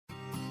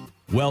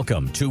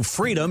Welcome to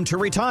Freedom to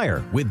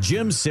Retire with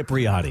Jim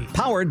Cipriotti,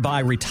 powered by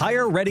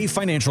Retire Ready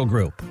Financial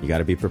Group. You got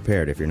to be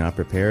prepared. If you're not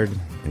prepared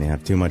and you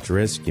have too much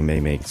risk, you may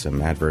make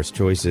some adverse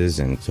choices.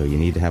 And so you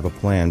need to have a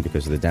plan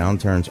because the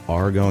downturns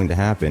are going to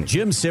happen.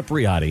 Jim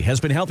Cipriotti has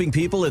been helping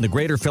people in the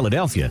greater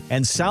Philadelphia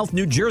and South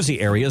New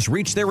Jersey areas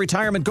reach their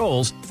retirement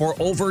goals for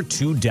over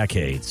 2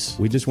 decades.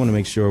 We just want to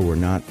make sure we're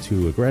not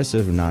too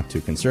aggressive and not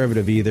too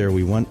conservative either.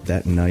 We want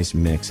that nice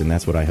mix, and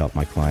that's what I help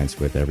my clients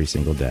with every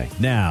single day.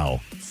 Now,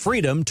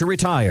 Freedom to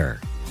Retire.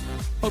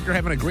 Hope you're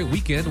having a great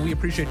weekend. We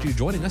appreciate you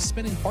joining us,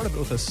 spending part of it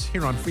with us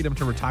here on Freedom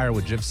to Retire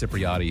with Jim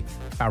Cipriotti,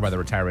 powered by the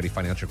Retire Ready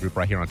Financial Group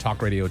right here on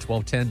Talk Radio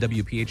 1210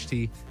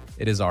 WPHT.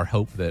 It is our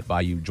hope that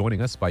by you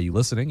joining us, by you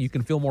listening, you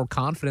can feel more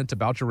confident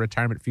about your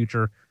retirement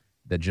future,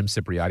 that Jim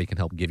Cipriotti can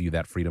help give you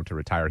that freedom to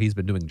retire. He's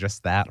been doing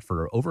just that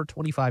for over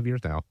 25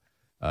 years now,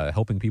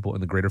 helping people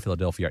in the greater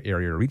Philadelphia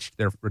area reach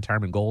their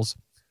retirement goals.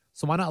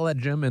 So why not let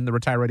Jim and the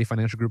Retire Ready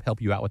Financial Group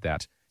help you out with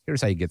that?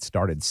 Here's how you get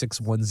started,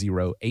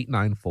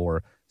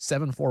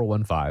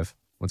 610-894-7415.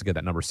 Once again,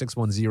 that number,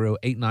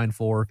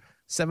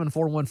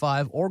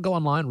 610-894-7415, or go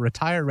online,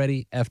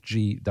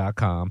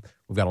 retirereadyfg.com.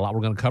 We've got a lot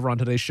we're going to cover on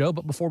today's show,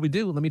 but before we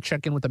do, let me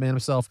check in with the man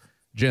himself.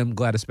 Jim,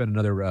 glad to spend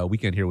another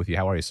weekend here with you.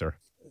 How are you, sir?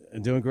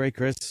 Doing great,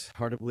 Chris.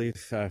 Hard to believe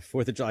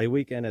 4th of July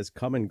weekend has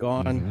come and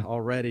gone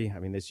already. I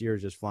mean, this year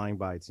is just flying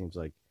by. It seems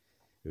like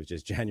it was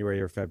just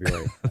January or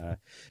February,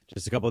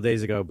 just a couple of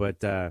days ago,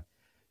 but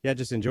yeah,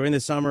 just enjoying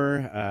the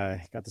summer.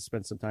 Got to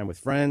spend some time with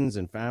friends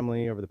and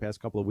family over the past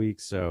couple of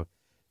weeks. So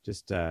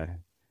just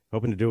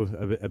hoping to do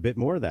a bit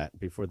more of that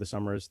before the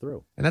summer is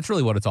through. And that's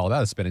really what it's all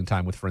about, is spending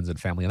time with friends and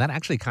family. And that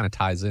actually kind of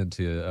ties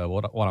into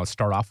what I'll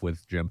start off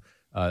with, Jim.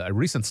 A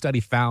recent study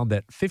found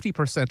that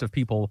 50% of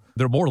people,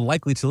 they're more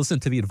likely to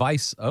listen to the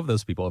advice of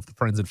those people, of the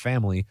friends and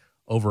family,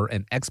 over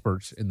an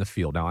expert in the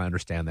field. Now, I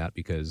understand that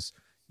because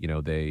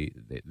they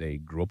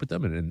grew up with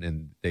them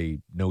and they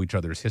know each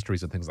other's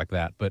histories and things like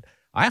that. But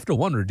I have to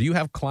wonder, do you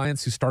have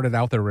clients who started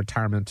out their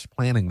retirement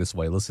planning this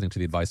way, listening to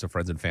the advice of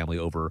friends and family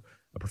over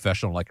a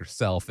professional like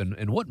yourself?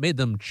 And what made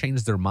them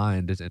change their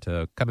mind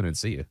to come in and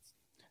see you?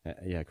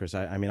 Yeah, Chris,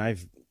 I mean,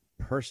 I've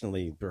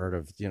personally heard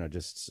of,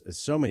 just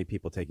so many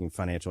people taking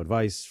financial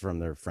advice from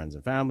their friends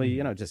and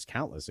family, just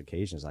countless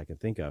occasions I can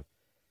think of.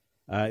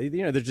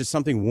 There's just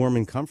something warm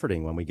and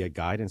comforting when we get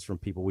guidance from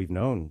people we've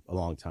known a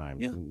long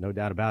time. Yeah. No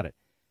doubt about it.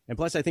 And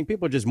plus, I think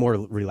people are just more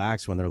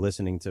relaxed when they're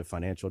listening to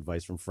financial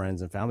advice from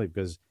friends and family,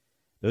 because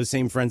those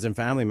same friends and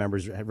family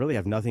members really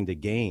have nothing to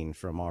gain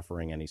from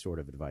offering any sort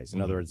of advice.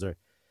 In other words,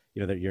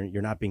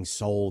 you're not being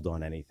sold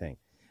on anything.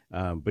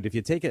 But if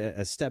you take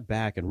a step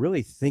back and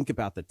really think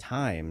about the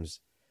times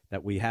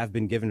that we have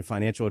been given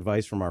financial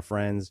advice from our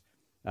friends,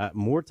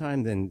 more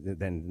time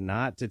than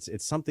not,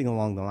 it's something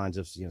along the lines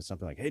of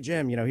something like, "Hey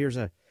Jim, here's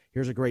a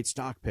great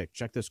stock pick.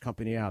 Check this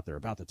company out. They're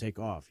about to take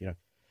off."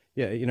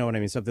 Yeah, you know what I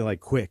mean? Something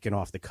like quick and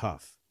off the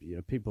cuff.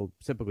 People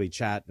typically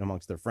chat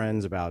amongst their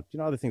friends about,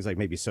 other things like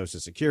maybe Social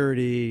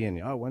Security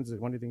and, when do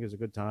you think is a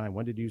good time?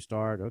 When did you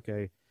start?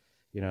 Okay.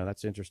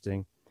 That's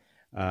interesting.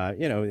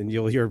 And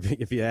you'll hear,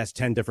 if you ask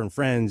 10 different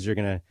friends, you're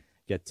going to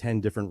get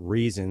 10 different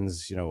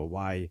reasons,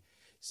 why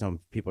some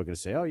people are going to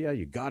say, "Oh yeah,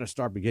 you got to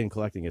start beginning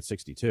collecting at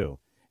 62.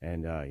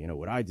 And,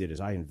 what I did is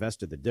I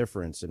invested the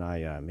difference and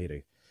I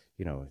made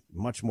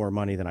much more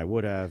money than I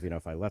would have,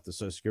 if I left the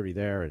Social Security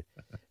there."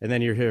 And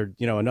then you hear,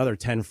 another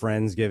 10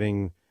 friends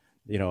giving,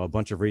 a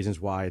bunch of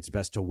reasons why it's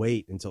best to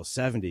wait until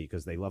 70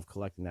 because they love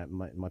collecting that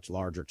much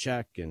larger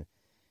check. And,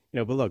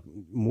 but look,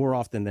 more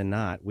often than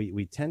not,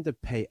 we tend to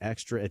pay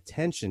extra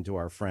attention to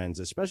our friends,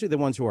 especially the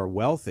ones who are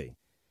wealthy,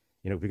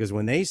 because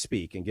when they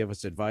speak and give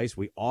us advice,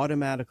 we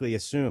automatically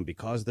assume,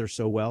 because they're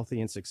so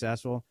wealthy and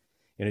successful,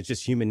 and it's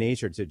just human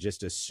nature to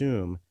just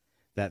assume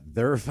that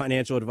their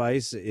financial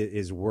advice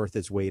is worth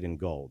its weight in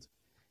gold.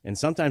 And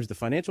sometimes the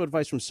financial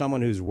advice from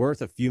someone who's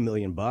worth a few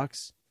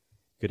 $1,000,000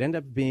 could end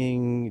up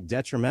being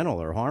detrimental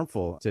or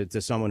harmful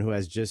to someone who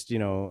has just,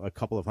 a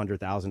couple of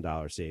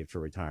 $100,000 saved for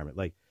retirement.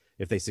 Like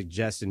if they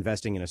suggest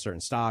investing in a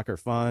certain stock or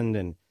fund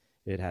and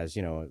it has,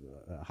 a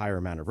higher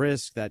amount of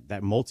risk,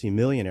 that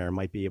multimillionaire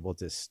might be able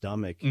to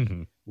stomach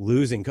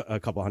losing a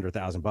couple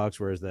 $100,000,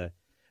 whereas the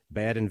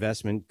bad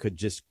investment could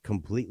just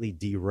completely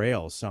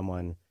derail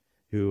someone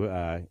who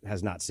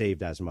has not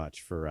saved as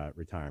much for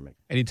retirement.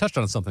 And you touched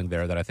on something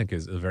there that I think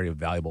is a very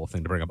valuable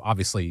thing to bring up.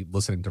 Obviously,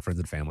 listening to friends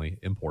and family,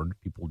 important.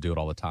 People do it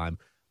all the time.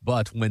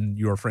 But when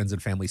your friends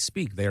and family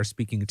speak, they are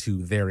speaking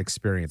to their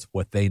experience,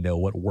 what they know,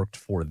 what worked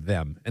for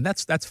them. And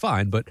that's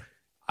fine, but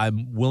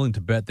I'm willing to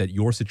bet that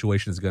your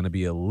situation is going to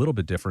be a little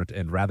bit different.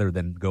 And rather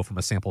than go from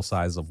a sample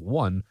size of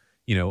one,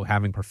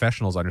 having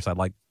professionals on your side,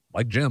 like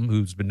Jim,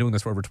 who's been doing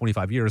this for over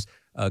 25 years,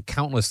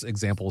 countless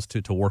examples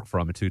to work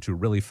from and to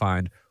really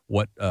find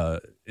what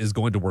is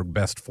going to work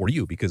best for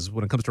you. Because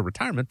when it comes to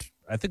retirement,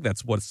 I think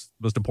that's what's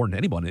most important to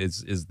anyone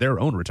is their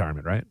own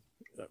retirement, right?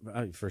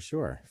 For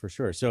sure.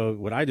 So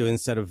what I do,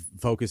 instead of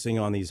focusing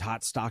on these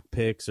hot stock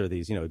picks or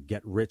these,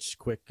 get rich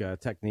quick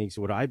techniques,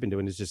 what I've been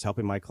doing is just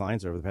helping my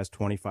clients over the past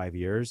 25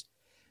 years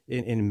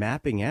in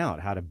mapping out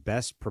how to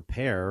best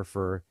prepare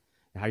for,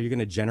 how you're going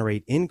to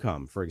generate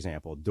income, for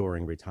example,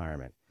 during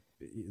retirement.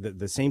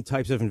 The same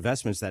types of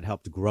investments that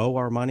helped grow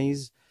our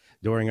monies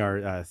during our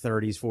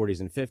 30s, 40s,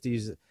 and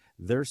 50s,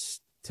 they're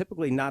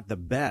typically not the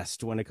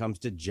best when it comes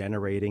to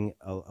generating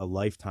a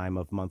lifetime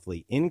of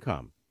monthly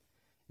income.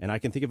 And I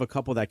can think of a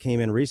couple that came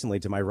in recently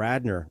to my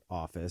Radnor,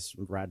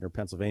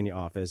 Pennsylvania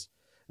office.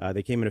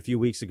 They came in a few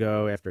weeks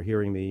ago after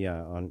hearing me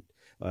on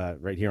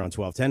right here on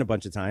 1210 a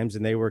bunch of times,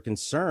 and they were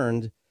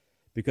concerned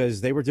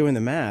because they were doing the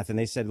math, and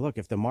they said, look,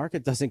 if the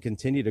market doesn't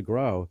continue to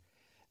grow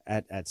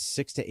at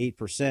 6 to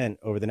 8%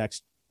 over the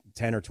next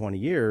 10 or 20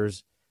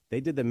 years, they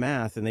did the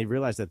math and they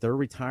realized that their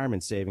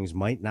retirement savings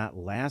might not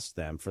last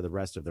them for the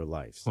rest of their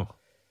lives. Huh.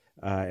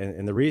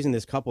 And the reason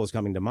this couple is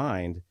coming to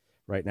mind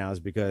right now is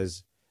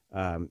because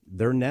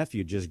their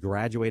nephew just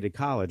graduated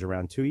college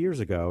around 2 years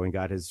ago and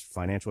got his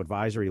financial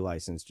advisory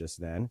license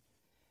just then.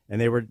 And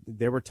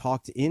they were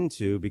talked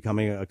into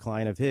becoming a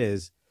client of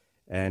his,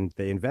 and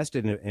they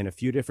invested in a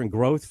few different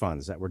growth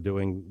funds that were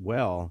doing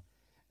well,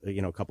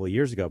 a couple of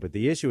years ago. But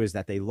the issue is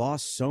that they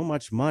lost so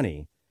much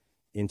money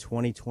in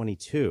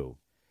 2022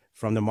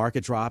 from the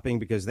market dropping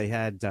because they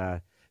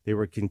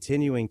were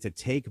continuing to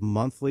take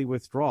monthly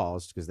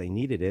withdrawals because they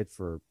needed it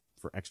for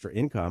extra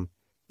income,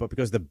 but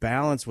because the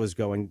balance was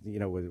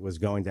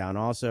going down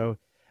also.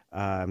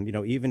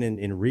 Even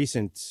in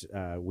recent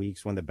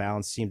weeks when the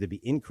balance seemed to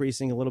be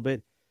increasing a little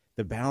bit,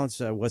 the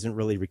balance wasn't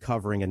really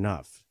recovering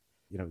enough.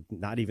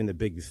 Not even the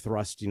big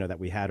thrust that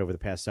we had over the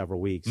past several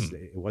weeks.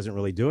 It wasn't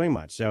really doing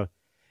much. So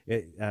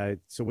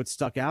what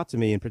stuck out to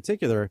me in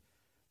particular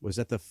was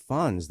that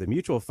the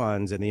mutual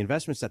funds and the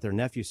investments that their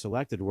nephew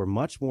selected were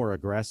much more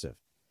aggressive.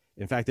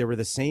 In fact, they were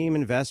the same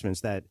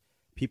investments that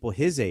people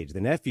his age,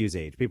 the nephew's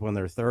age, people in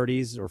their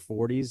 30s or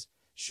 40s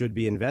should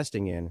be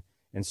investing in,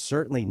 and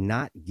certainly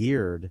not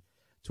geared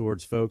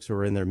towards folks who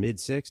are in their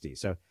mid-60s.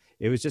 So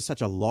it was just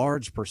such a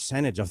large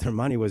percentage of their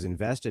money was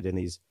invested in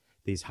these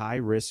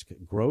high-risk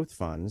growth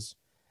funds.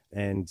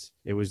 And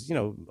it was,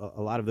 a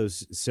lot of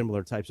those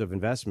similar types of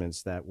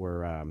investments that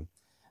were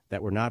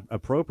not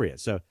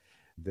appropriate. So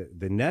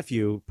the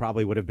nephew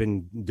probably would have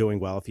been doing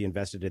well if he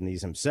invested in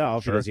these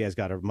himself, sure, because he has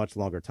got a much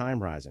longer time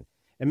horizon.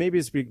 And maybe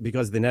it's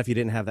because the nephew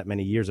didn't have that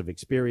many years of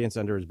experience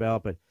under his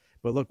belt. But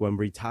look, when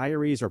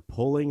retirees are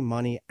pulling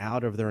money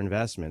out of their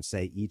investments,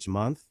 say each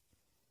month,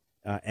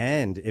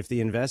 and if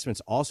the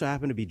investments also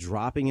happen to be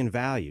dropping in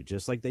value,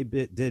 just like they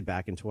did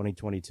back in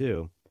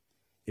 2022,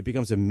 it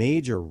becomes a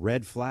major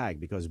red flag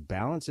because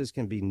balances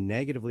can be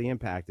negatively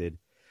impacted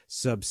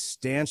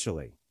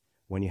substantially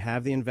when you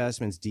have the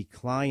investments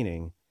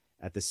declining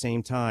at the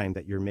same time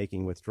that you're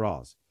making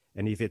withdrawals.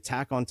 And if you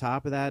tack on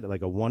top of that,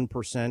 like a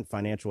 1%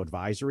 financial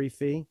advisory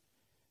fee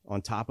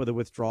on top of the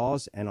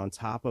withdrawals and on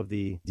top of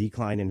the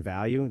decline in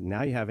value,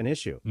 now you have an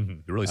issue. Mm-hmm.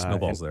 It really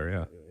snowballs there,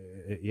 yeah.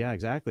 Yeah,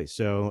 exactly.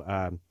 So,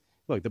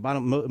 look,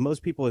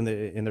 most people in their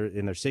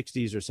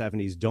 60s or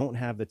 70s don't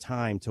have the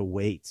time to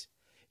wait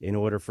in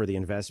order for the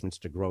investments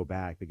to grow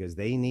back because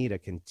they need a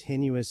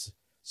continuous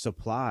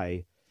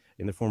supply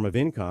in the form of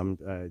income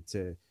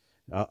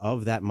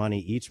of that money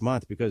each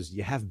month because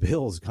you have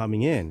bills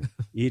coming in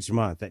each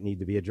month that need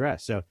to be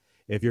addressed. So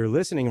if you're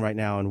listening right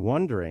now and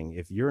wondering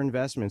if your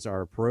investments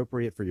are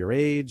appropriate for your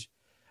age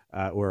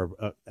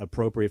or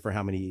appropriate for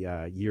how many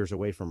years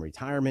away from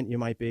retirement you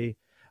might be,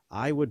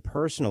 I would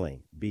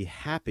personally be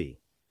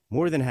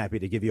more than happy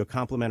to give you a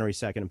complimentary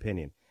second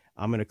opinion.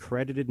 I'm an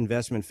accredited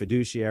investment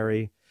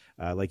fiduciary.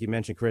 Like you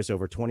mentioned, Chris,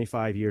 over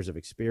 25 years of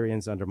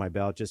experience under my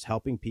belt, just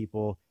helping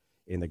people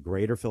in the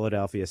greater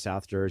Philadelphia,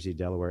 South Jersey,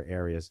 Delaware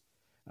areas.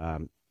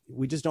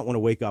 We just don't want to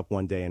wake up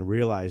one day and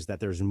realize that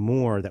there's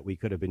more that we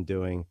could have been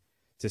doing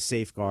to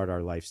safeguard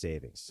our life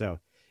savings. So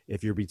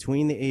if you're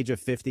between the age of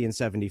 50 and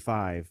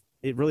 75,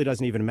 it really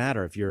doesn't even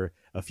matter if you're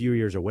a few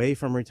years away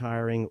from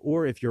retiring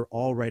or if you're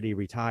already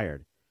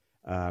retired.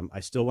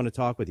 I still want to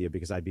talk with you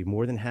because I'd be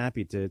more than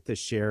happy to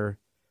share,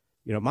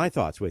 my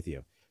thoughts with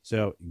you.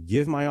 So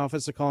give my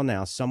office a call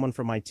now. Someone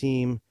from my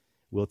team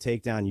will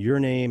take down your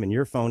name and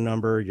your phone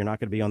number. You're not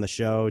going to be on the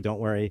show.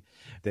 Don't worry.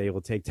 They will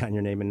take down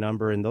your name and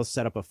number, and they'll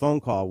set up a phone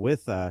call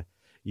with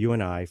you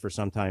and I for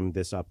sometime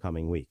this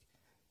upcoming week.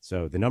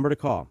 So the number to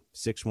call,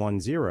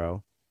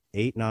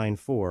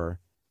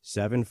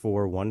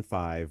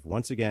 610-894-7415.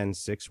 Once again,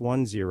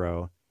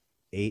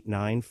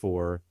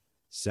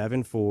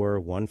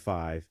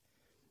 610-894-7415.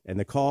 And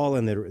the call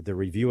and the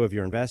review of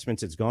your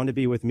investments, it's going to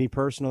be with me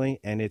personally,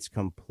 and it's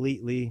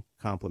completely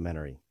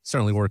complimentary.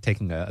 Certainly, we're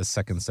taking a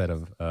second set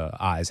of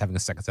eyes, having a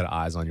second set of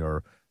eyes on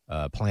your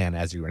plan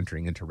as you're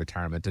entering into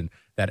retirement. And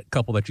that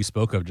couple that you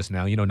spoke of just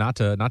now, not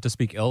to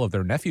speak ill of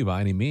their nephew by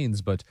any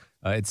means, but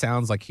it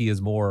sounds like he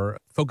is more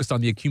focused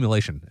on the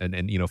accumulation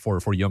and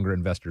for younger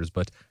investors.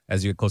 But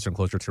as you get closer and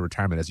closer to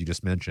retirement, as you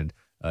just mentioned,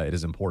 it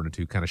is important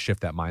to kind of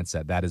shift that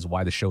mindset. That is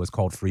why the show is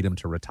called Freedom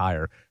to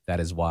Retire. That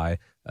is why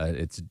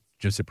it's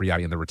Jim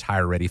Cipriani and the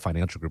Retire Ready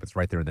Financial Group. It's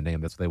right there in the name.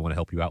 That's what they want to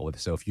help you out with.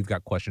 So if you've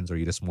got questions or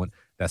you just want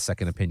that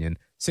second opinion,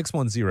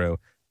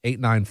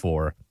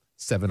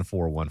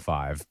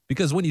 610-894-7415.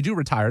 Because when you do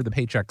retire, the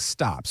paycheck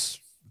stops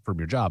from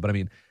your job. But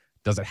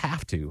Does it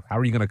have to? How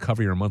are you going to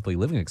cover your monthly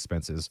living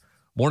expenses?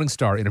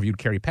 Morningstar interviewed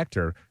Kerry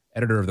Pector,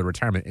 editor of the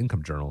Retirement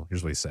Income Journal.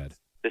 Here's what he said.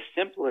 The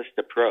simplest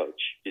approach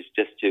is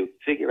just to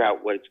figure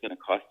out what it's going to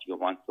cost you a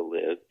month to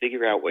live,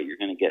 figure out what you're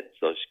going to get in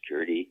Social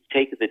Security,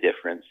 take the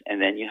difference, and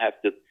then you have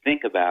to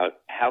think about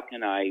how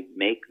can I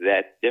make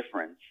that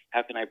difference?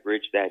 How can I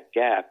bridge that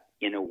gap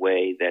in a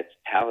way that's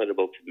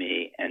palatable to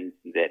me and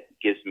that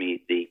gives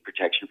me the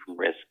protection from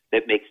risk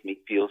that makes me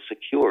feel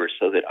secure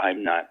so that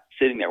I'm not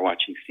sitting there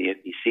watching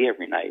CNBC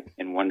every night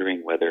and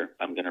wondering whether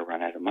I'm going to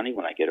run out of money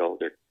when I get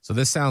older. So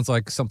this sounds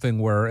like something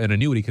where an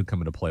annuity could come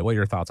into play. What are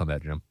your thoughts on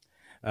that, Jim?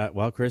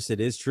 Well, Chris, it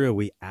is true.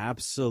 We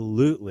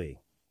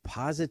absolutely,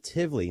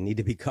 positively need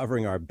to be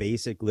covering our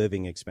basic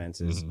living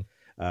expenses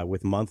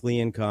with monthly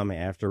income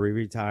after we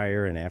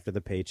retire and after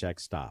the paycheck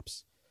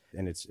stops.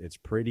 And it's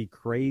pretty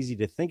crazy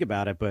to think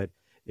about it, but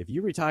if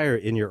you retire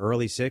in your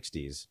early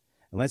 60s,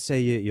 and let's say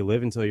you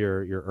live until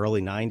your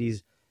early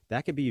 90s,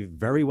 that could be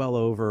very well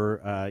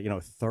over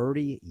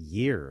 30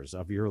 years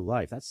of your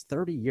life. That's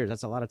 30 years.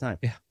 That's a lot of time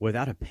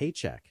without a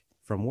paycheck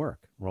from work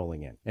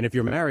rolling in. And if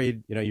you're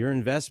married, your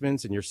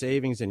investments and your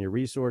savings and your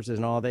resources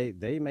and all,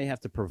 they may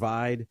have to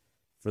provide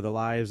for the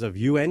lives of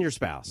you and your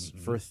spouse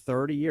for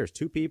 30 years,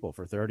 two people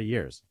for 30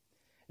 years.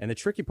 And the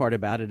tricky part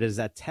about it is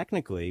that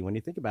technically, when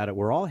you think about it,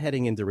 we're all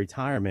heading into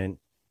retirement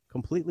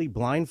completely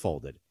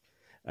blindfolded.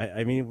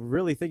 I mean,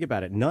 really think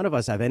about it. None of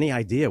us have any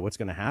idea what's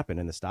going to happen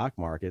in the stock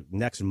market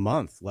next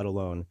month, let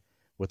alone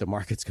what the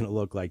market's going to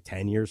look like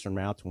 10 years from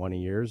now,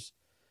 20 years.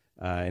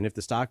 And if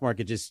the stock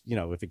market just,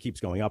 if it keeps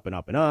going up and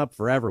up and up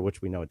forever,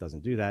 which we know it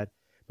doesn't do that.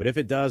 But if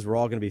it does, we're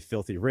all going to be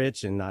filthy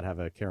rich and not have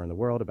a care in the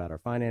world about our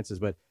finances.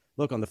 But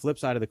look, on the flip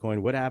side of the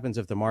coin, what happens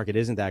if the market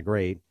isn't that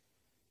great?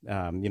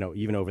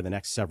 Even over the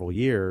next several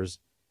years.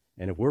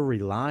 And if we're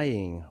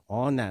relying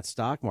on that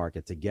stock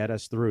market to get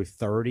us through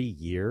 30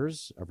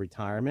 years of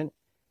retirement,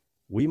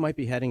 we might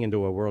be heading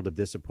into a world of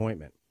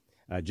disappointment.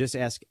 Just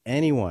ask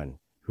anyone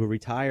who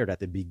retired at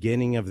the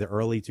beginning of the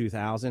early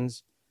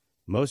 2000s.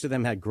 Most of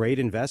them had great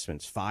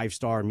investments,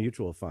 5-star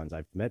mutual funds.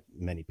 I've met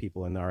many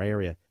people in our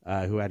area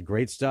who had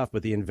great stuff,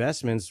 but the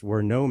investments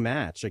were no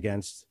match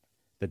against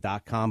the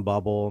dot-com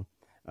bubble,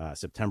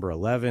 September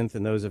 11th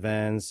and those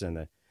events,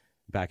 and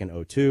back in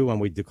 2002 when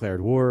we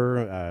declared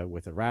war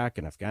with Iraq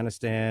and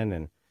Afghanistan,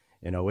 and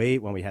in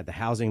 2008 when we had the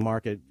housing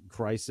market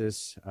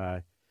crisis.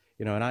 And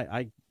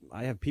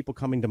I have people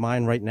coming to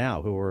mind right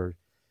now who were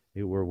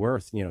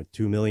worth,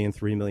 $2 million,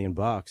 $3 million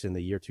in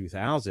the year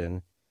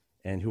 2000,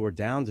 and who were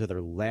down to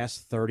their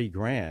last 30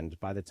 grand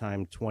by the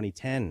time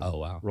 2010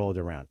 rolled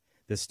around.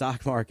 The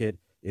stock market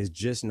is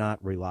just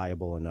not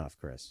reliable enough,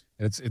 Chris.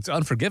 It's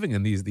unforgiving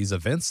in these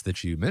events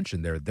that you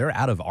mentioned. They're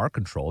out of our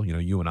control,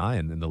 you and I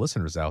and the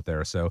listeners out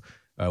there. So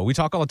we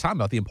talk all the time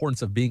about the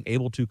importance of being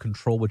able to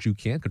control what you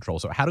can control.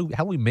 So how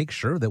do we make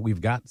sure that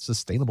we've got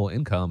sustainable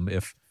income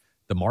if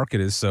the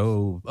market is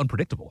so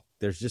unpredictable?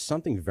 There's just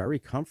something very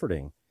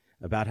comforting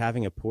about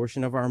having a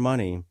portion of our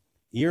money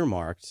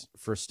earmarked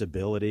for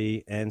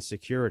stability and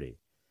security.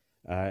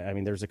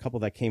 There's a couple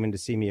that came in to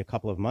see me a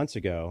couple of months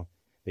ago.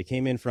 They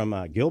came in from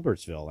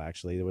Gilbertsville,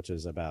 actually, which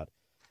is about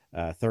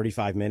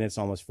 35 minutes,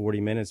 almost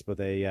 40 minutes. But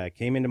they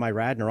came into my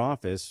Radnor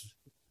office,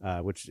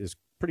 which is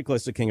pretty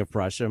close to King of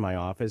Prussia, my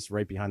office,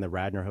 right behind the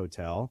Radnor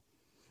Hotel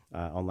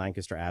on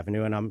Lancaster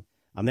Avenue. And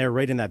I'm there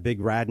right in that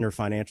big Radnor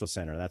Financial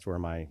Center. That's where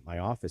my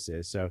office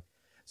is. So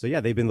yeah,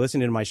 they've been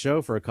listening to my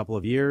show for a couple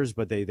of years,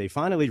 but they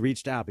finally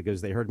reached out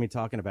because they heard me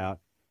talking about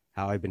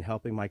how I've been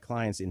helping my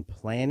clients in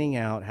planning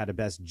out how to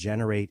best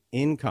generate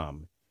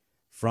income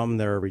from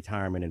their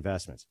retirement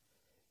investments.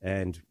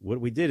 And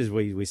what we did is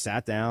we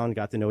sat down,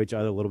 got to know each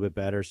other a little bit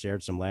better,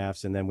 shared some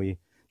laughs, and then we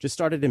just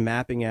started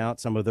mapping out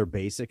some of their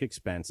basic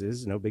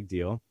expenses, no big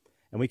deal.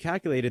 And we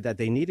calculated that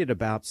they needed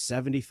about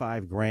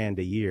 75 grand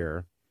a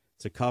year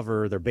to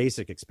cover their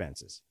basic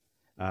expenses.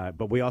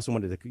 But we also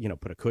wanted to,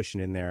 put a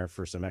cushion in there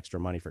for some extra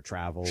money for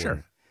travel,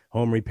 and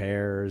home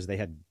repairs. They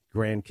had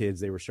grandkids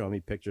they were showing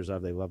me pictures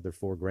of. They loved their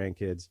 4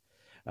 grandkids.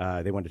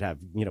 They wanted to have,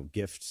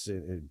 gifts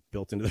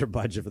built into their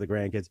budget for the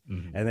grandkids.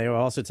 Mm-hmm. And they were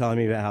also telling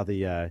me about how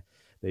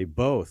they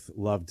both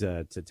loved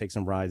to take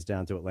some rides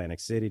down to Atlantic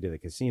City to the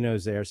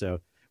casinos there. So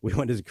we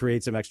wanted to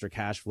create some extra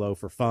cash flow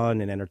for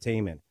fun and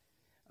entertainment.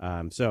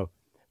 So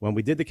when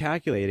we did the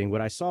calculating,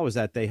 what I saw was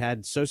that they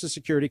had Social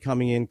Security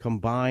coming in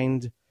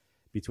combined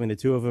between the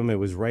two of them. It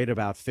was right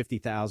about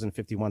 $50,000,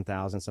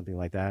 $51,000, something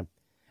like that.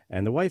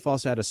 And the wife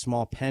also had a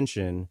small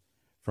pension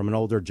from an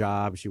older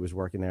job. She was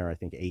working there, I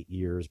think, 8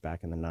 years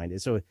back in the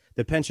 90s. So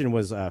the pension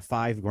was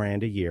 $5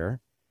 grand a year.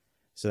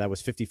 So that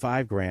was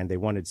 55 grand. They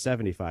wanted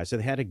 75. So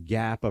they had a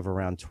gap of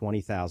around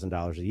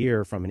 $20,000 a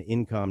year from an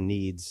income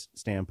needs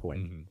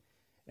standpoint. Mm-hmm.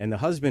 And the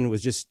husband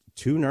was just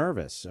too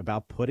nervous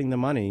about putting the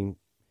money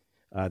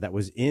that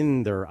was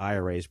in their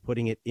IRAs,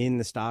 putting it in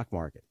the stock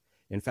market.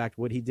 In fact,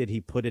 what he did, he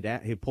pulled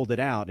it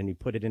out and he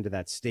put it into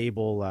that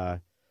stable,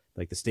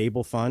 like the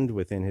stable fund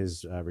within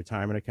his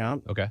retirement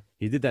account. Okay.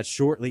 He did that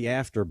shortly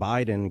after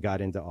Biden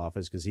got into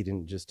office because he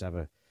didn't just have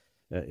a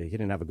he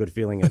didn't have a good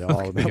feeling at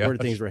all about where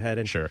things were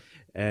headed. Sure.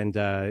 And,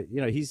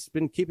 he's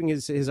been keeping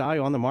his eye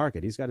on the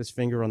market. He's got his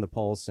finger on the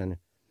pulse. And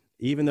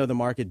even though the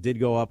market did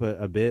go up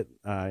a bit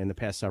in the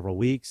past several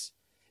weeks,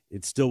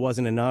 it still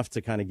wasn't enough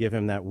to kind of give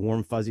him that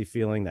warm, fuzzy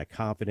feeling, that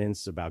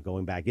confidence about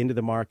going back into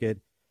the market.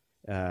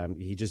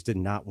 He just did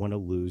not want to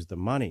lose the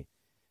money.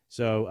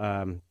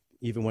 So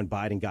even when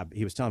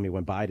he was telling me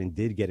when Biden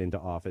did get into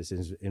office,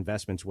 his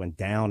investments went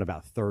down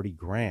about 30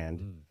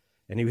 grand.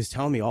 And he was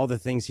telling me all the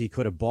things he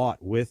could have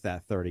bought with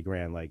that 30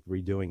 grand, like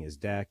redoing his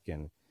deck.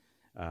 And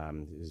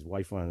his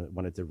wife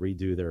wanted to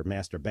redo their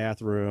master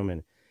bathroom.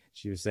 And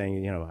she was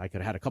saying, I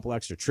could have had a couple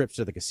extra trips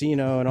to the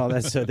casino and all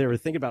that. So they were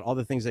thinking about all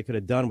the things they could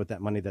have done with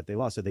that money that they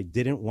lost. So they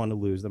didn't want to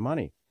lose the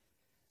money.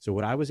 So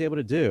what I was able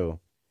to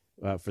do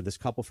for this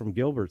couple from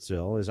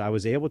Gilbertsville is I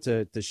was able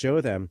to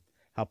show them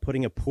how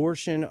putting a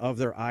portion of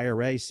their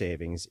IRA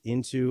savings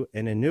into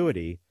an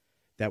annuity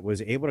that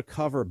was able to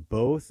cover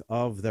both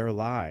of their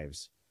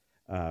lives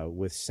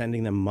with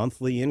sending them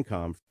monthly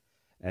income,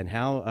 and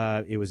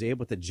how it was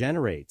able to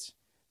generate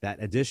that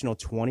additional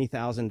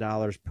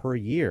 $20,000 per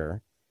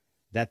year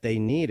that they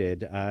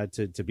needed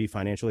to be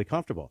financially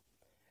comfortable.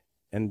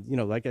 And,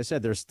 like I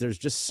said, there's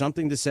just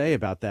something to say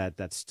about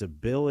that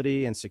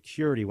stability and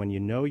security when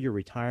your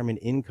retirement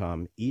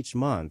income each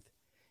month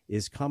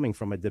is coming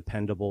from a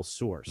dependable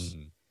source.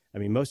 Mm-hmm. I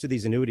mean, most of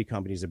these annuity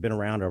companies have been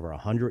around over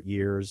 100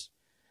 years.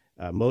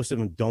 Most of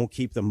them don't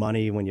keep the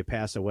money when you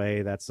pass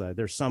away.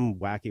 There's some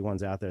wacky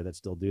ones out there that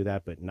still do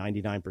that, but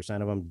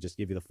 99% of them just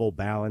give you the full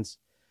balance.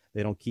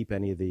 They don't keep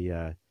any of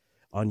the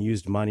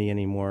unused money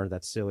anymore.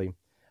 That's silly.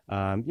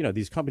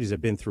 These companies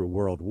have been through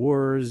world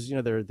wars.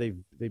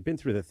 They've been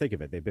through the thick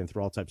of it. They've been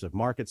through all types of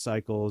market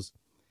cycles.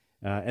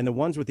 And the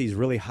ones with these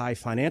really high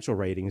financial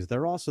ratings,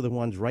 they're also the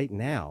ones right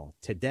now,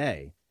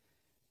 today,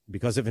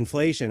 because of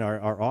inflation,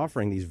 are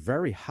offering these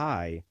very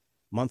high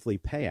monthly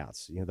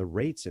payouts. The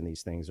rates in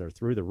these things are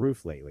through the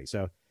roof lately.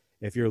 So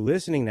if you're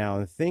listening now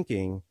and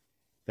thinking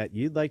that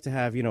you'd like to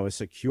have, a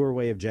secure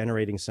way of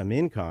generating some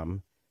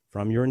income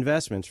from your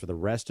investments for the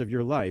rest of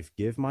your life,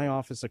 give my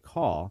office a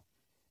call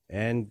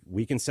and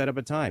we can set up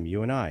a time,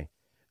 you and I,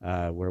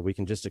 where we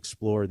can just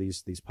explore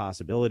these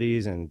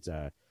possibilities and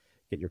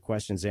get your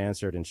questions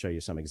answered and show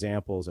you some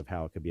examples of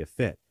how it could be a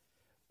fit.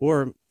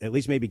 Or at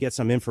least maybe get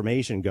some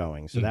information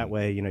going. So that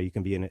way, you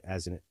can be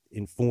as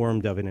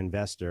informed of an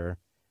investor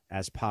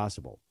as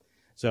possible.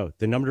 So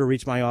the number to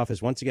reach my office,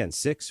 once again,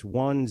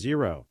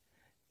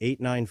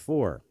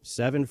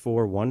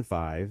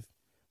 610-894-7415.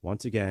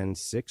 Once again,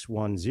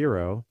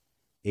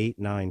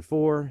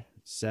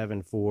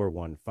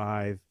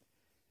 610-894-7415.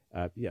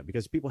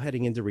 Because people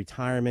heading into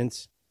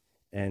retirement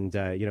and,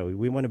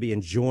 we want to be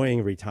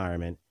enjoying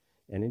retirement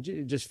and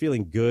just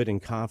feeling good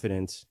and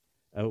confident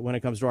when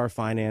it comes to our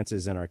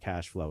finances and our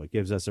cash flow. It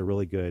gives us a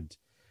really good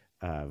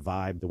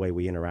vibe, the way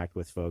we interact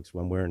with folks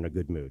when we're in a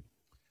good mood.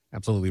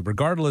 Absolutely.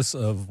 Regardless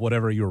of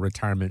whatever your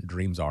retirement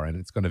dreams are, and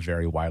it's going to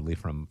vary widely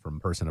from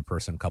person to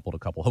person, couple to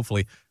couple.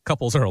 Hopefully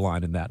couples are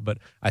aligned in that. But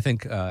I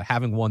think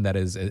having one that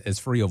is as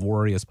free of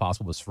worry as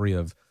possible, as free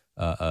of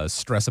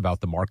stress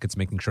about the markets,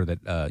 making sure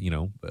that,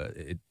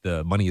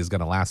 the money is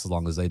going to last as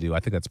long as they do, I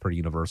think that's pretty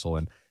universal.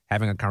 And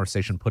having a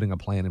conversation, putting a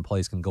plan in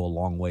place can go a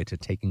long way to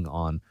taking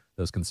on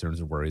those concerns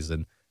and worries.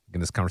 And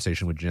again, this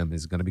conversation with Jim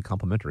is going to be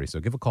complimentary.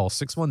 So give a call,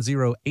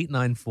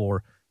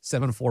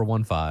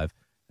 610-894-7415.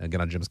 Again,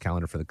 on Jim's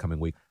calendar for the coming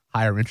week.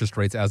 Higher interest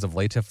rates as of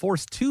late have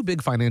forced two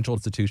big financial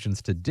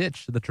institutions to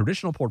ditch the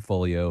traditional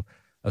portfolio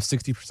of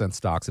 60%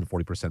 stocks and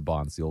 40%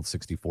 bonds, the old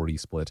 60-40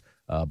 split.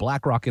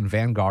 BlackRock and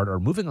Vanguard are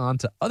moving on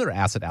to other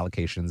asset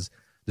allocations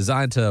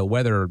designed to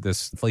weather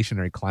this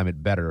inflationary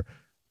climate better.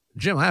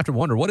 Jim, I have to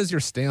wonder, what is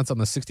your stance on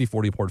the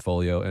 60-40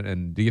 portfolio?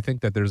 And do you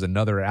think that there's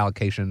another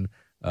allocation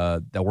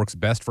that works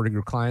best for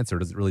your clients, or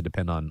does it really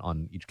depend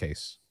on each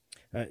case?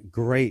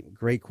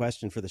 Great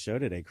question for the show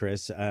today,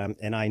 Chris.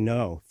 And I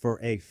know for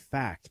a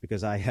fact,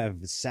 because I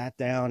have sat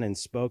down and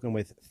spoken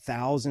with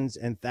thousands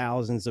and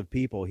thousands of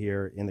people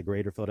here in the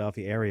greater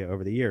Philadelphia area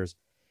over the years.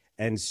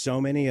 And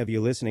so many of you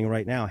listening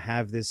right now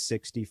have this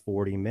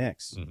 60-40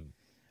 mix.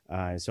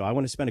 Mm-hmm. So I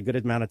want to spend a good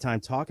amount of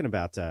time talking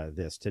about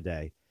this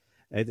today.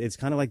 It's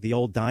kind of like the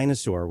old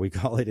dinosaur, we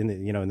call it in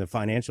the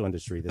financial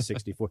industry, the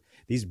 64.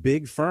 These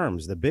big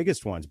firms, the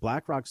biggest ones,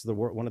 BlackRock's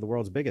one of the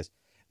world's biggest.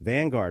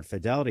 Vanguard,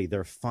 Fidelity,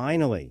 they're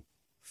finally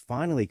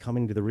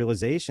coming to the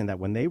realization that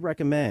when they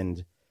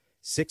recommend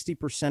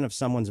 60% of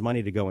someone's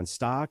money to go in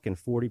stock and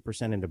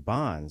 40% into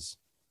bonds,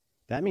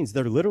 that means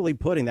they're literally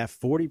putting that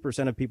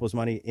 40% of people's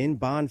money in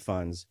bond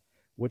funds,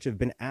 which have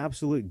been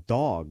absolute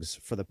dogs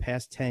for the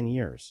past 10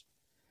 years.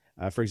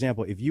 For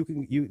example, if you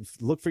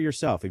look for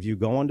yourself, if you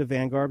go onto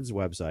Vanguard's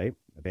website,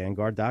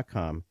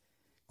 Vanguard.com,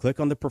 click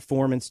on the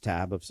performance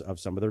tab of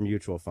some of their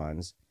mutual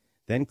funds,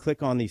 then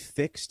click on the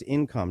fixed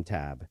income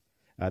tab.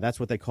 That's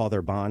what they call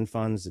their bond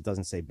funds. It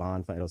doesn't say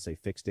bond fund. It'll say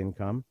fixed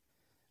income.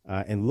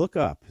 And look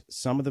up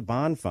some of the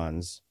bond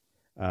funds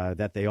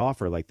that they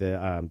offer, like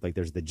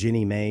there's the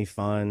Ginnie Mae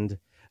fund,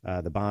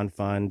 the bond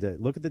fund.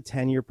 Look at the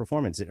 10-year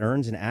performance. It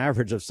earns an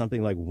average of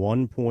something like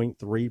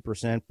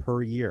 1.3%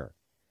 per year.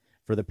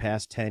 for the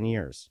past 10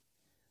 years.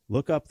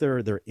 Look up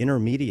their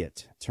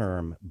intermediate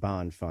term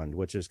bond fund,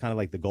 which is kind of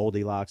like the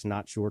Goldilocks,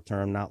 not short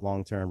term, not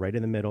long term, right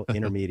in the middle,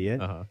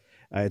 intermediate.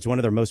 It's one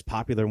of their most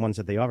popular ones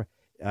that they offer.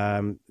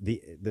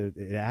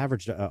 It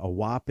averaged a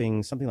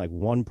whopping something like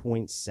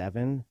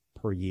 1.7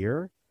 per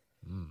year.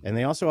 And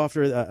they also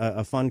offer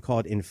a fund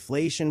called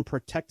inflation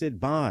protected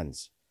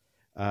bonds,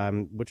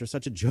 which are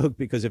such a joke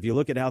because if you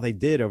look at how they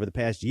did over the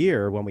past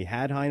year when we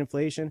had high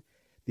inflation,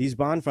 these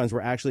bond funds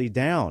were actually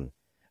down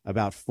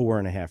about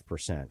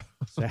 4.5%.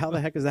 So how the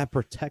heck is that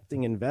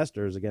protecting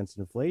investors against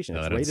inflation?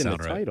 No, it's right in the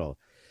title.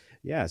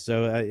 Yeah.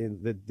 So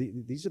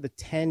these are the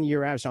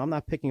 10-year average. So I'm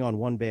not picking on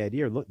one bad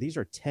year. Look, these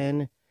are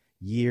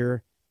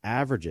 10-year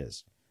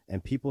averages,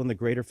 and people in the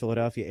greater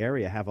Philadelphia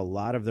area have a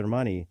lot of their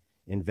money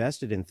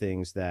invested in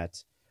things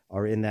that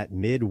are in that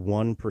mid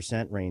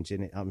 1% range.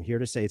 And I'm here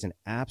to say it's an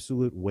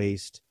absolute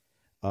waste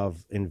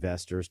of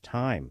investors'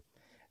 time.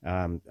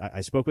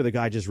 I spoke with a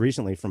guy just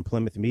recently from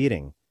Plymouth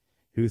Meeting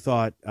who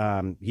thought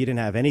he didn't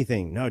have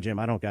anything. No, Jim,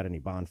 I don't got any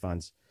bond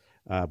funds.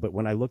 But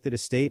when I looked at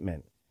his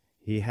statement,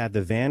 he had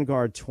the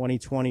Vanguard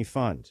 2020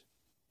 fund.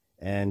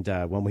 And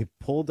when we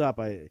pulled up,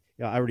 I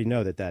already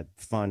know that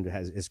fund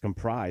is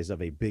comprised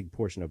of a big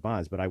portion of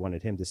bonds, but I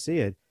wanted him to see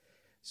it.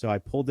 So I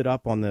pulled it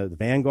up on the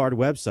Vanguard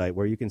website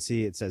where you can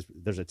see it says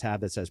there's a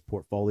tab that says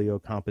portfolio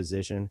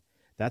composition.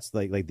 That's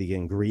like the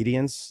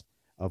ingredients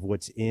of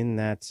what's in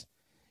that,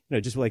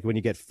 just like when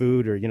you get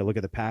food or, look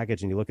at the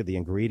package and you look at the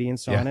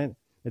ingredients on it.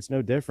 It's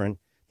no different.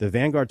 The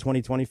Vanguard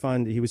 2020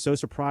 fund, he was so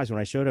surprised when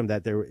I showed him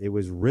that it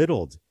was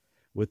riddled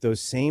with those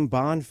same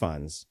bond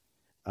funds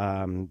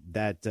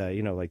that,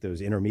 like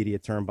those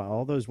intermediate term,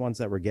 all those ones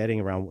that we're getting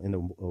around in the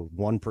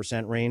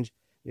 1% range.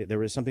 There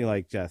was something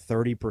like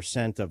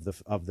 30%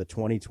 of the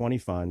 2020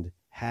 fund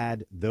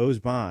had those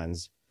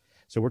bonds.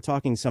 So we're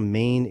talking some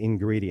main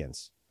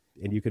ingredients.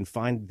 And you can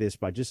find this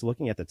by just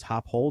looking at the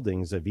top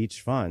holdings of each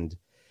fund.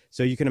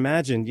 So you can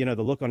imagine, the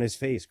look on his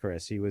face,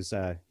 Chris. He was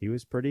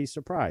pretty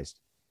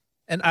surprised.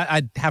 And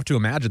I'd have to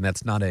imagine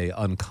that's not a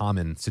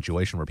uncommon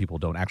situation where people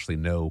don't actually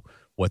know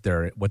what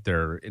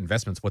their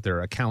investments, what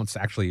their accounts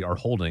actually are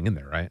holding in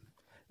there, right?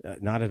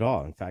 Not at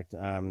all. In fact,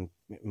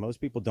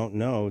 most people don't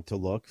know to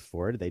look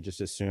for it. They just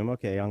assume,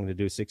 okay, I'm going to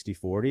do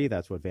 60-40.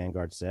 That's what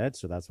Vanguard said,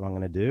 so that's what I'm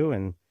going to do,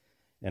 and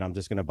I'm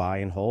just going to buy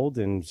and hold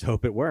and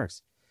hope it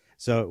works.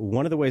 So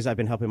one of the ways I've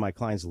been helping my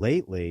clients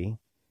lately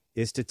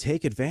is to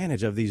take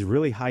advantage of these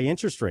really high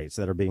interest rates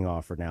that are being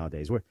offered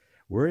nowadays.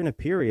 We're in a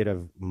period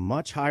of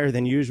much higher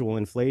than usual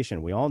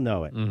inflation. We all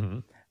know it.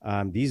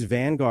 These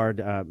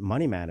Vanguard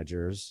money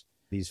managers,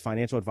 these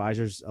financial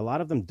advisors, a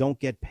lot of them don't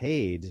get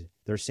paid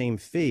their same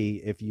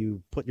fee if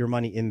you put your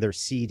money in their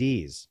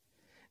CDs.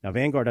 Now,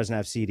 Vanguard doesn't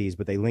have CDs,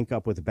 but they link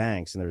up with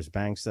banks, and there's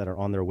banks that are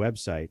on their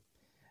website.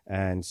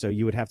 And so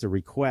you would have to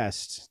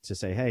request to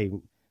say, hey,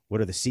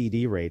 what are the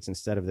CD rates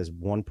instead of this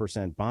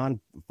 1% bond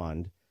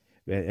fund?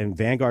 And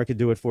Vanguard could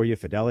do it for you.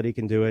 Fidelity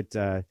can do it.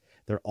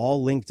 They're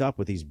all linked up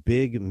with these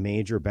big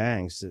major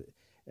banks.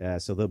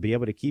 So they'll be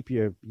able to keep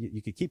you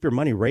could keep your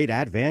money right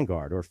at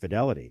Vanguard or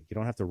Fidelity. You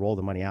don't have to roll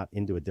the money out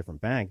into a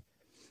different bank.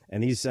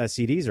 And these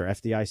CDs are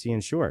FDIC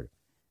insured.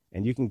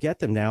 And you can get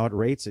them now at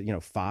rates at,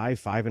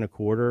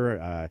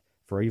 5.25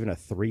 for even a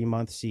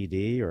 3-month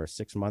CD or a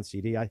 6-month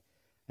CD. I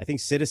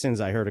think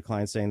Citizens, I heard a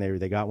client saying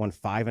they got one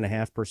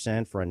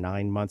 5.5% for a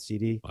 9-month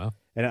CD. Wow.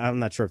 And I'm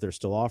not sure if they're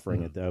still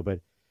offering it, though. But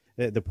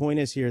the point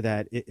is here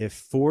that if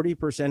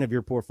 40% of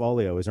your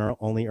portfolio is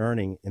only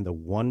earning in the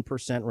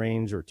 1%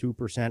 range or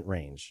 2%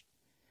 range,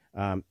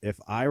 if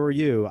I were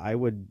you, I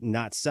would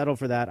not settle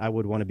for that. I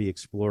would want to be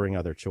exploring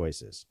other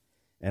choices.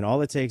 And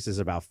all it takes is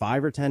about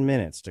 5 or 10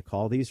 minutes to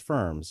call these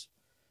firms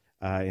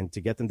and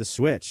to get them to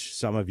switch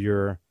some of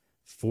your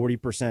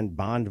 40%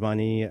 bond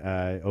money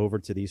over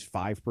to these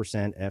 5%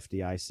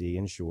 FDIC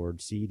insured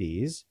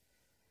CDs.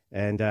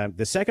 And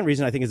the second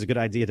reason I think it's a good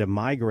idea to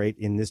migrate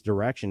in this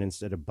direction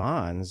instead of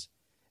bonds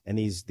and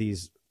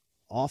these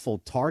awful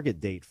target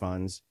date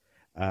funds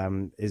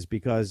is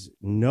because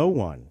no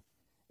one,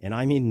 and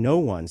I mean no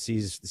one,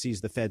 sees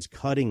the Fed's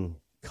cutting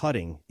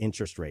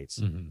interest rates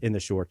in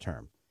the short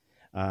term.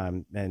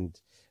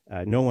 And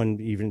no one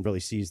even really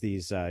sees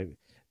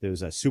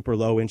those super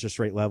low interest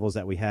rate levels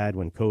that we had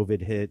when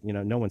COVID hit.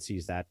 No one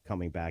sees that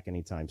coming back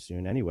anytime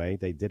soon anyway.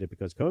 They did it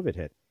because COVID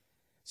hit.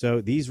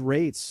 So these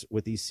rates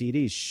with these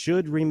CDs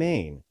should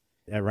remain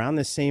around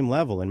the same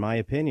level, in my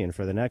opinion,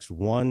 for the next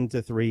 1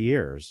 to 3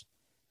 years.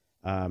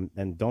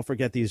 And don't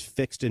forget these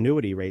fixed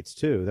annuity rates,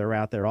 too. They're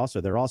out there also.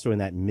 They're also in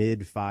that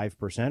mid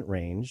 5%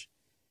 range.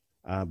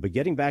 But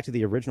getting back to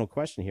the original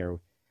question here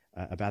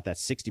about that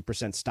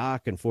 60%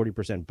 stock and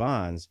 40%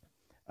 bonds,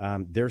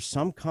 there's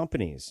some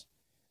companies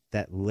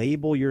that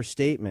label your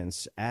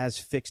statements as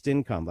fixed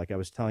income, like I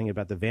was telling you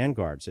about the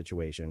Vanguard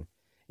situation,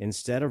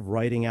 instead of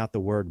writing out the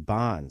word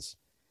bonds.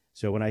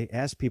 So when I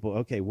ask people,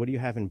 okay, what do you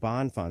have in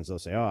bond funds? They'll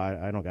say, oh,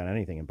 I don't got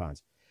anything in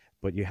bonds.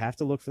 But you have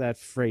to look for that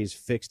phrase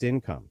fixed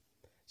income.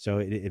 So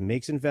it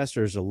makes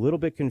investors a little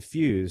bit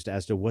confused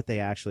as to what they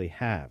actually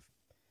have.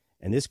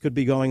 And this could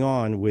be going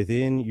on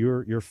within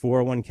your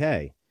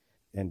 401k.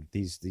 and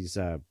these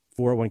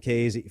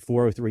 401ks,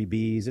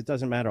 403bs, it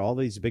doesn't matter. All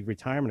these big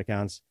retirement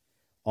accounts,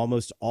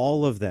 almost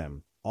all of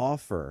them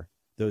offer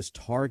those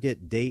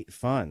target date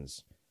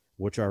funds,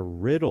 which are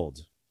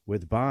riddled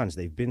with bonds.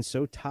 They've been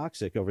so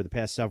toxic over the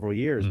past several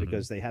years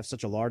because they have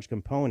such a large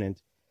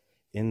component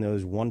in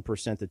those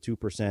 1% to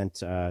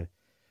 2%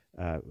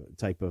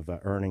 type of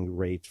earning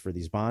rates for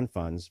these bond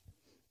funds.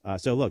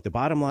 So look, the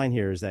bottom line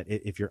here is that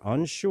if you're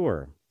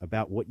unsure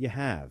about what you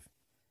have,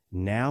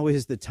 now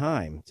is the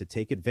time to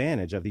take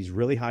advantage of these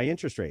really high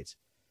interest rates,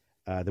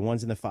 the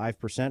ones in the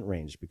 5%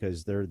 range,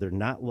 because they're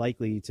not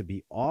likely to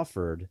be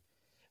offered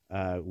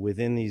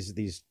within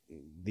these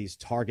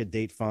target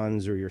date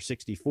funds or your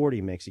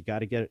 60-40 mix. You got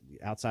to get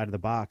outside of the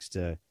box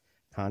to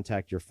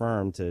contact your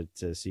firm to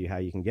see how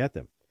you can get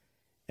them.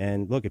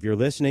 And look, if you're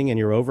listening and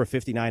you're over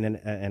 59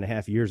 and a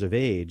half years of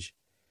age,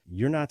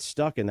 you're not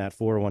stuck in that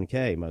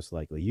 401k, most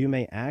likely. You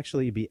may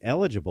actually be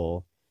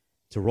eligible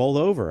to roll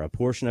over a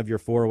portion of your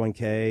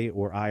 401k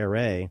or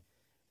IRA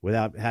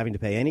without having to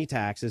pay any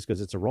taxes, because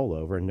it's a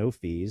rollover and no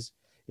fees.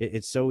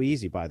 It's so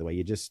easy, by the way.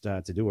 You just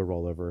to do a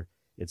rollover,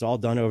 it's all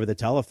done over the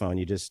telephone.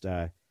 You just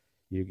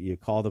you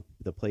call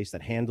the place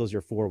that handles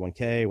your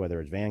 401k, whether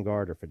it's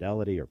Vanguard or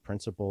Fidelity or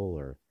Principal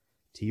or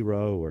T.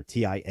 Rowe or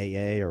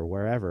TIAA or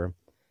wherever,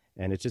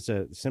 and it's just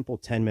a simple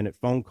 10-minute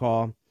phone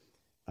call.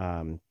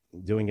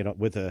 Doing it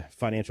with a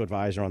financial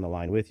advisor on the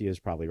line with you is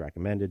probably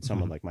recommended,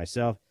 someone like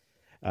myself,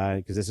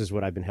 because this is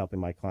what I've been helping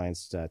my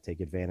clients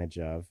take advantage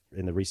of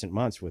in the recent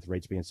months with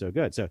rates being so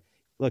good. So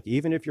look,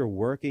 even if you're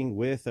working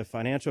with a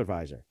financial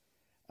advisor,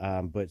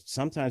 but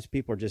sometimes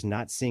people are just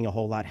not seeing a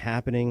whole lot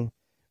happening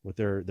with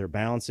their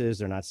balances.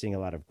 They're not seeing a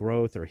lot of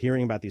growth. They're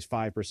hearing about these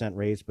 5%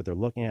 rates, but they're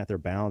looking at their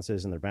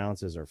balances and their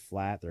balances are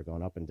flat. They're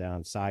going up and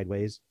down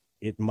sideways.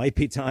 It might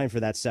be time for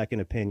that second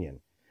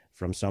opinion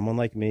from someone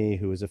like me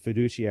who is a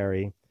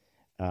fiduciary.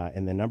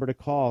 And the number to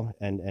call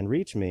and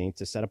reach me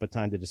to set up a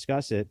time to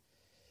discuss it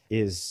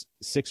is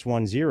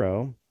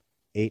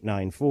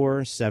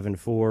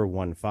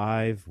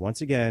 610-894-7415. Once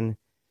again,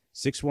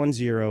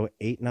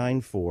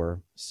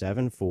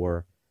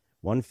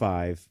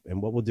 610-894-7415.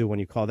 And what we'll do when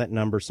you call that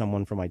number,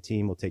 someone from my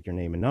team will take your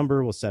name and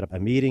number. We'll set up a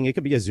meeting. It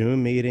could be a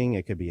Zoom meeting.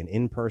 It could be an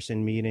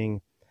in-person meeting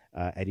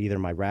at either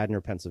my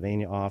Radnor,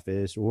 Pennsylvania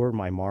office or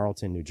my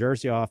Marlton, New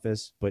Jersey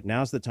office. But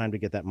now's the time to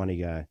get that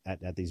money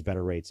at these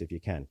better rates if you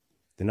can.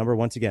 The number,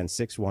 once again,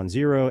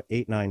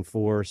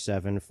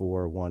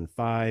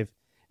 610-894-7415.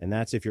 And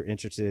that's if you're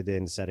interested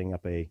in setting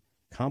up a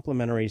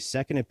complimentary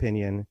second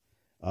opinion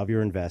of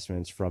your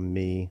investments from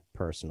me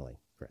personally.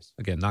 Chris.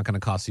 Again, not going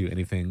to cost you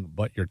anything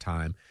but your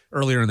time.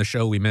 Earlier in the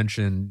show, we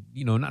mentioned,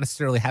 not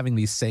necessarily having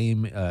these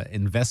same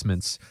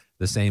investments,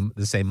 the same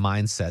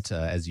mindset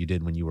as you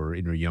did when you were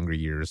in your younger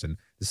years. And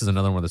this is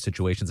another one of those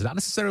situations, not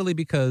necessarily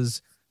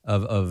because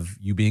of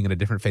you being in a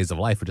different phase of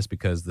life, but just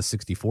because the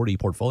 60-40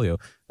 portfolio,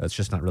 that's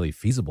just not really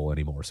feasible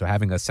anymore. So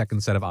having a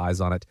second set of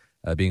eyes on it,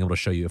 being able to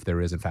show you if there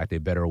is, in fact, a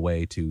better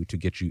way to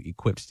get you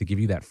equipped to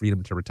give you that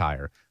freedom to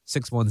retire.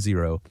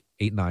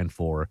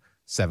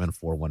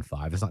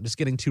 610-894-7415. It's not just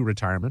getting to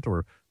retirement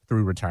or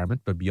through retirement,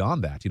 but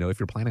beyond that.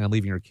 If you're planning on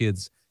leaving your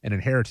kids an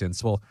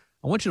inheritance, well,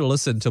 I want you to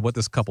listen to what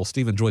this couple,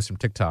 Steve and Joyce from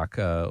TikTok,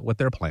 what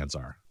their plans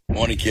are.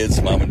 Morning,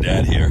 kids. Mom and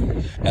Dad here,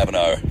 having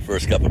our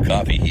first cup of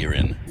coffee here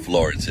in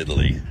Florence,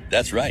 Italy.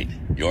 That's right,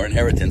 your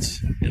inheritance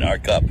in our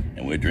cup,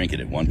 and we're drinking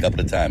it one cup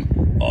at a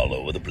time all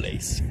over the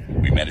place.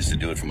 We managed to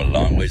do it from a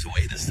long ways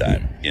away this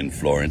time, in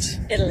Florence,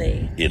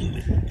 Italy.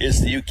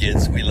 Here's to you,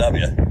 kids. We love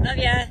you. Love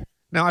ya.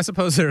 Now, I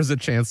suppose there's a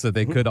chance that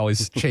they could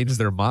always change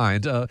their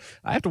mind. I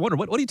have to wonder,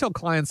 what do you tell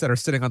clients that are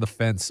sitting on the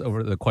fence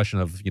over the question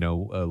of,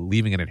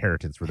 leaving an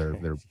inheritance for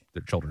their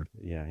children?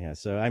 Yeah.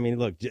 So, I mean,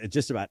 look,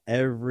 just about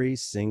every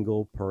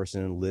single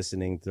person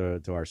listening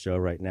to our show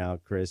right now,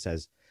 Chris,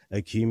 has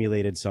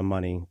accumulated some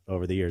money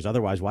over the years.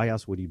 Otherwise, why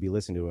else would you be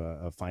listening to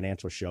a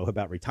financial show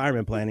about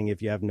retirement planning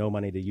if you have no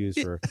money to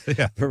use for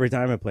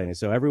retirement planning?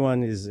 So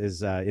everyone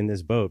is in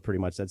this boat pretty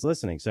much that's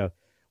listening. So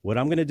what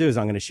I'm going to do is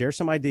I'm going to share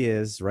some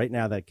ideas right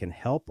now that can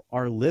help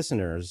our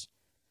listeners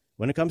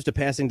when it comes to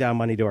passing down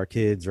money to our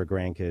kids or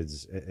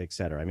grandkids, et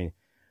cetera. I mean,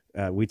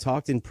 we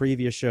talked in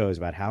previous shows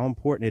about how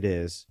important it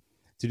is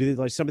to do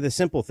like some of the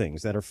simple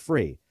things that are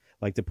free,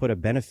 like to put a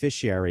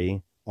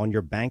beneficiary on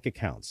your bank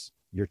accounts,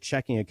 your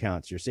checking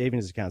accounts, your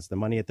savings accounts, the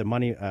money at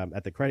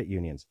the credit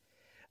unions.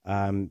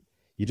 You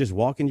just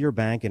walk into your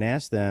bank and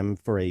ask them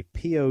for a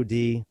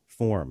POD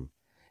form.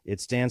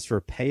 It stands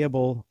for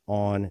Payable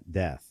on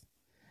Death.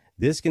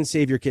 This can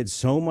save your kids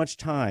so much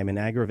time and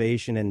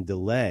aggravation and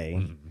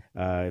delay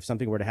if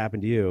something were to happen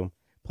to you.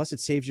 Plus, it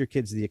saves your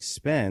kids the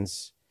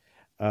expense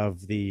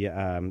of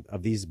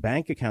these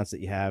bank accounts that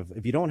you have.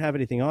 If you don't have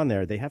anything on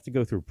there, they have to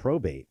go through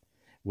probate,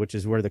 which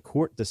is where the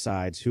court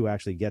decides who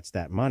actually gets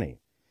that money.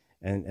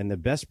 And the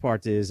best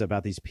part is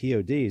about these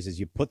PODs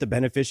is you put the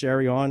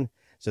beneficiary on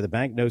so the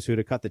bank knows who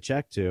to cut the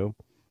check to,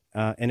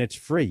 and it's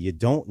free. You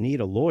don't need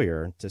a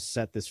lawyer to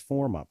set this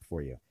form up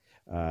for you.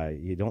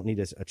 You don't need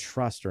a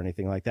trust or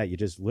anything like that. You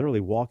just literally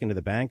walk into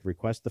the bank,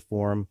 request the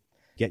form,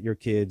 get your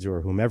kids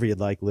or whomever you'd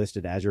like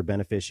listed as your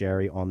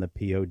beneficiary on the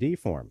POD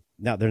form.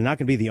 Now, they're not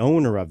going to be the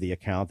owner of the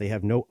account. They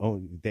have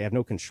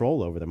no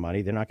control over the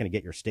money. They're not going to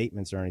get your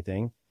statements or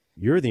anything.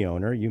 You're the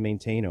owner. You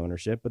maintain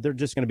ownership, but they're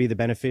just going to be the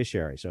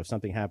beneficiary. So if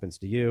something happens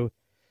to you,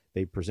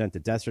 they present a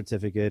death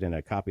certificate and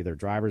a copy of their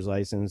driver's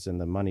license,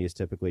 and the money is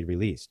typically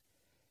released.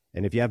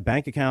 And if you have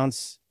bank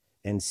accounts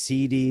and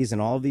CDs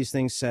and all of these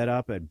things set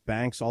up at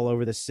banks all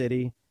over the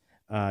city,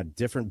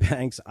 different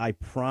banks, I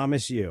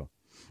promise you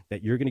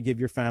that you're going to give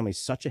your family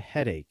such a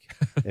headache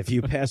if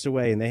you pass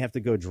away and they have to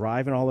go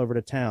driving all over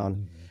the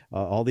town,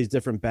 all these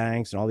different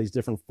banks and all these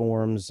different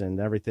forms and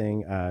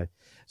everything.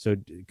 So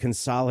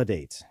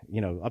consolidate,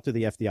 up to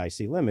the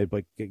FDIC limit,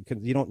 but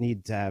you don't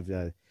need to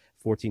have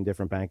 14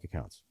 different bank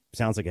accounts.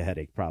 Sounds like a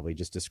headache, probably,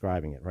 just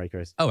describing it, right,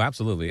 Chris? Oh,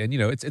 absolutely. And,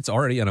 it's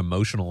already an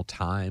emotional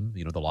time,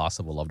 the loss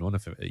of a loved one,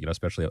 if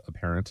especially a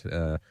parent,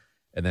 and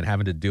then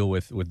having to deal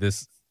with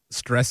this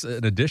stress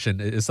in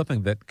addition is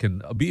something that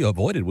can be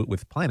avoided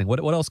with planning. What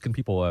else can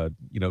people,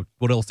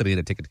 what else do they need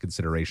to take into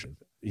consideration?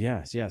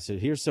 Yes. So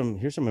here's some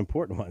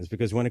important ones,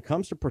 because when it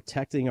comes to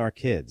protecting our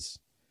kids,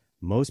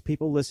 most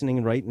people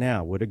listening right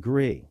now would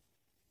agree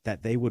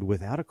that they would,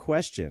 without a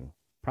question,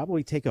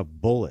 probably take a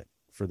bullet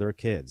for their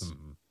kids.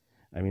 Mm-hmm.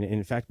 I mean,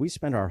 in fact, we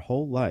spend our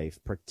whole life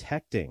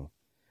protecting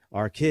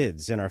our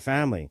kids and our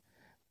family,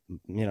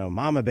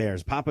 mama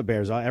bears, papa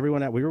bears,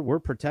 everyone that we're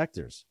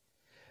protectors.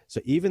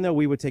 So even though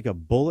we would take a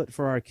bullet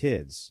for our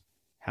kids,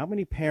 how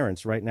many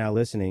parents right now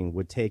listening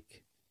would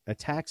take a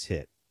tax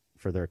hit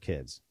for their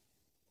kids?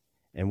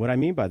 And what I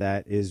mean by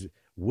that is,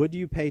 would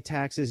you pay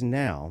taxes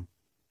now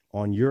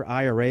on your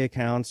IRA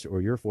accounts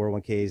or your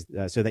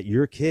 401ks so that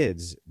your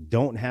kids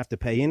don't have to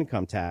pay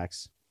income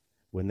tax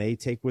when they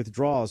take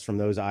withdrawals from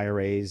those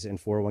IRAs and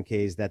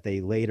 401ks that they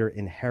later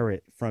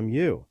inherit from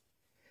you?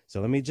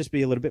 So let me just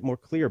be a little bit more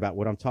clear about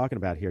what I'm talking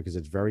about here, because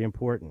it's very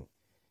important.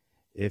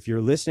 If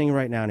you're listening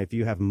right now and if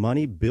you have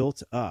money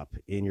built up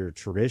in your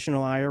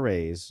traditional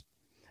IRAs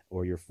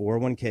or your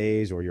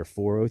 401ks or your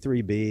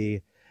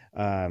 403b,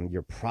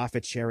 your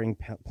profit sharing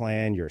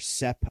plan, your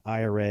SEP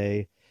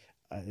IRA,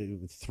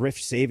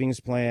 thrift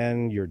savings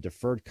plan, your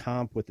deferred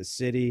comp with the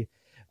city,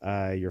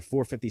 your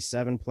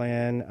 457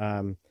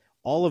 plan,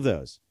 all of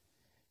those,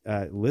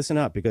 listen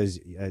up, because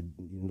a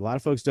lot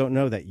of folks don't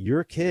know that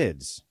your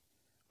kids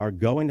are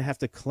going to have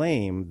to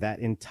claim that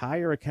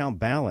entire account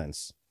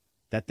balance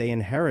that they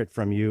inherit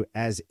from you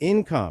as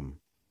income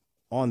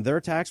on their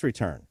tax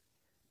return.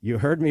 You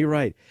heard me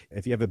right.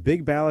 If you have a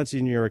big balance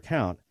in your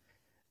account,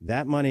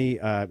 that money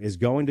is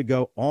going to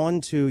go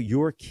onto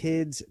your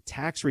kids'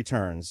 tax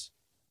returns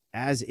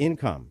as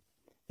income.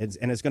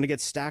 And it's going to get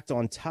stacked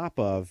on top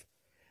of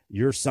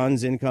your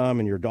son's income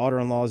and your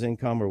daughter-in-law's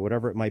income or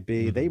whatever it might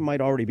be. Mm-hmm. They might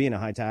already be in a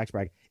high tax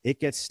bracket. It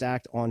gets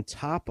stacked on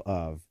top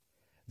of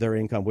their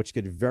income, which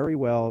could very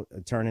well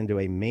turn into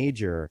a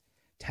major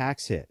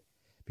tax hit.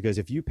 Because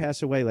if you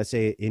pass away, let's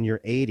say in your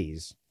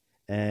 80s,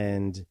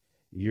 and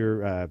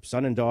your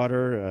son and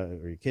daughter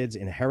or your kids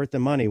inherit the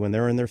money when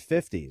they're in their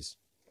 50s,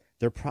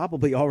 they're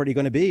probably already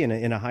going to be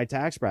in a high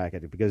tax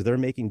bracket because they're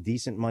making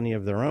decent money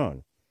of their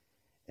own.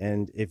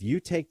 And if you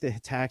take the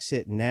tax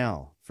hit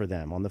now for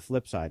them, on the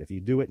flip side, if you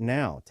do it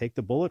now, take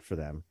the bullet for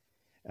them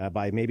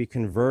by maybe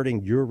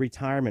converting your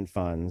retirement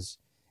funds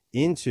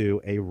into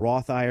a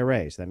Roth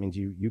IRA. So that means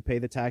you pay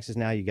the taxes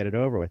now, you get it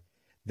over with.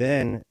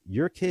 Then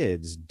your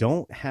kids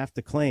don't have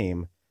to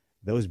claim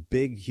those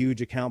big,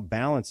 huge account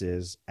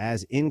balances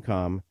as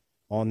income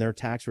on their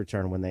tax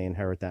return when they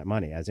inherit that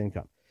money as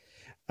income.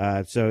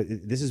 So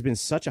this has been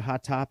such a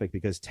hot topic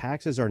because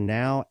taxes are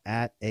now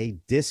at a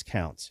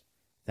discount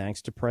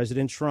thanks to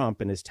President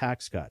Trump and his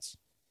tax cuts.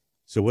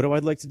 So what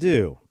I'd like to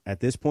do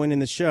at this point in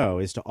the show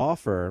is to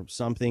offer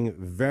something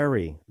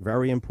very,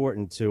 very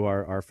important to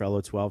our fellow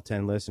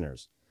 1210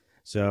 listeners.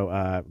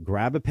 So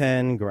grab a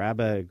pen, grab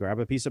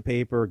a piece of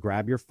paper,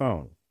 grab your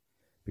phone,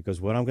 because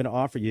what I'm going to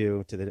offer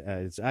you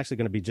it's actually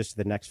going to be just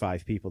the next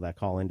 5 people that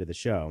call into the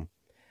show.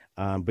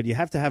 But you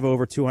have to have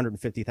over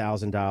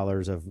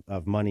 $250,000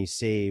 of money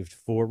saved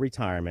for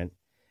retirement.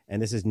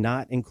 And this is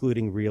not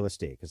including real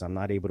estate, because I'm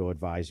not able to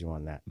advise you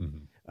on that.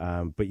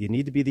 Mm-hmm. But you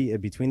need to be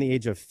between the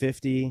age of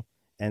 50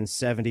 and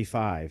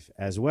 75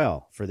 as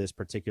well for this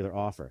particular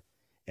offer.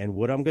 And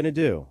what I'm going to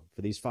do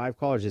for these 5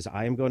 callers is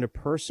I am going to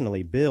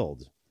personally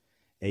build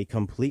a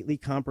completely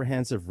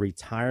comprehensive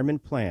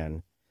retirement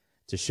plan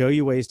to show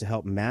you ways to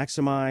help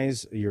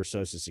maximize your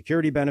Social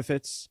Security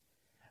benefits.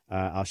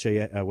 I'll show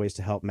you ways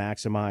to help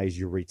maximize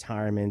your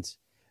retirement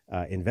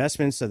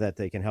investments so that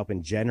they can help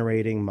in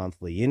generating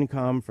monthly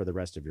income for the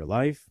rest of your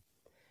life.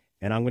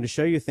 And I'm going to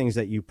show you things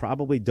that you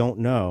probably don't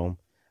know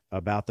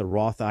about the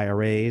Roth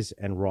IRAs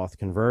and Roth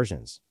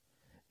conversions.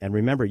 And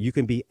remember, you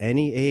can be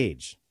any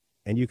age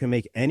and you can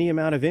make any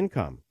amount of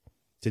income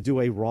to do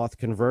a Roth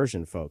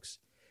conversion, folks.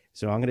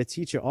 So I'm going to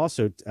teach you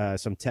also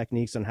some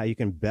techniques on how you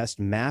can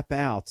best map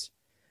out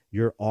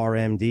your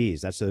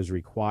RMDs. That's those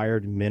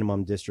required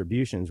minimum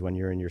distributions when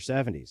you're in your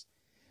 70s.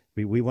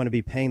 We want to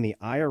be paying the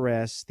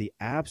IRS the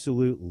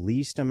absolute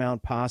least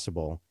amount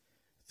possible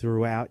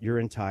throughout your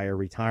entire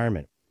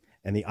retirement.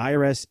 And the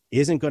IRS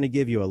isn't going to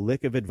give you a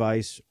lick of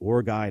advice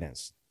or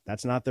guidance.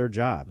 That's not their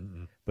job.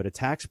 Mm-hmm. But a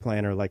tax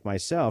planner like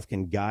myself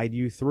can guide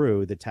you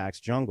through the tax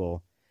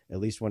jungle, at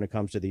least when it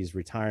comes to these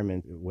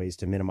retirement ways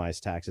to minimize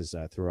taxes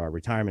through our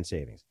retirement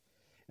savings.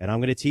 And I'm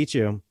going to teach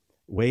you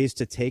ways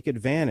to take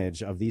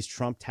advantage of these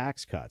Trump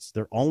tax cuts.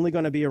 They're only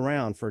going to be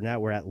around for now.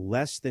 We're at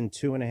less than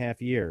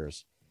 2.5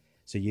 years.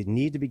 So you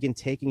need to begin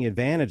taking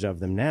advantage of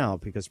them now,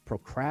 because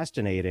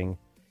procrastinating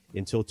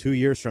until 2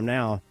 years from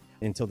now,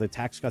 until the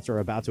tax cuts are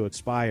about to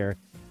expire,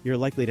 you're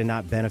likely to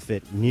not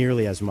benefit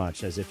nearly as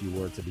much as if you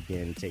were to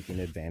begin taking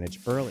advantage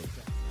early.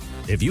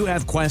 If you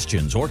have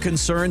questions or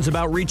concerns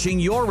about reaching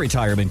your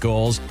retirement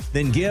goals,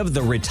 then give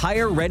the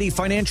Retire Ready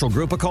Financial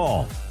Group a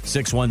call,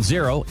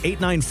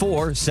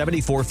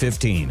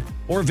 610-894-7415,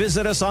 or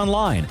visit us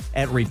online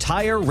at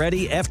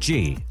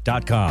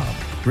retirereadyfg.com.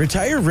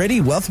 Retire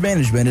Ready Wealth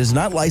Management is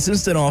not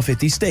licensed in all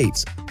 50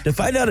 states. To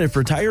find out if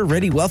Retire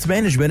Ready Wealth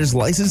Management is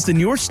licensed in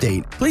your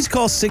state, please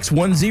call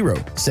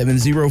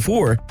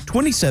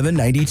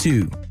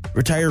 610-704-2792.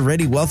 Retire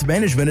Ready Wealth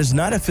Management is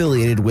not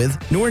affiliated with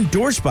nor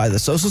endorsed by the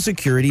Social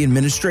Security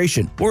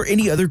Administration or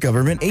any other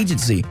government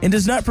agency and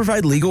does not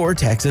provide legal or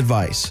tax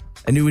advice.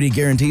 Annuity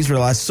guarantees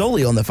rely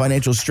solely on the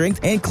financial strength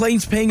and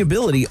claims-paying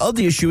ability of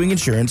the issuing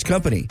insurance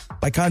company.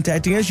 By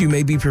contacting us, you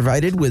may be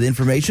provided with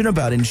information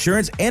about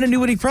insurance and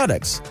annuity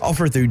products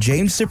offered through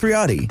James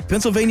Cipriotti,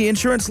 Pennsylvania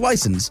Insurance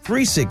License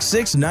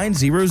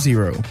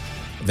 366900.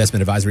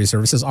 Investment advisory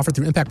services offered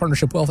through Impact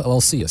Partnership Wealth,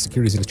 LLC, a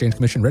Securities and Exchange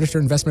Commission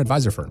registered investment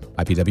advisor firm.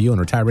 IPW and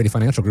Retire Ready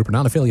Financial Group are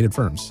non-affiliated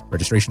firms.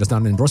 Registration is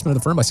not an endorsement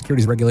of the firm by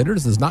securities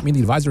regulators. It does not mean the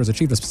advisor has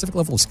achieved a specific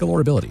level of skill or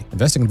ability.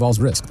 Investing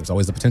involves risk. There's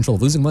always the potential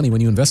of losing money when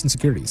you invest in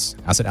securities.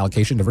 Asset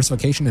allocation,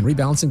 diversification, and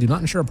rebalancing do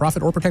not ensure a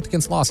profit or protect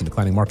against loss in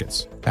declining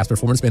markets. Past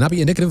performance may not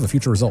be indicative of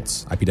future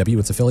results. IPW,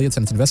 its affiliates,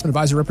 and its investment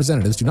advisor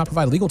representatives do not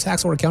provide legal,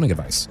 tax, or accounting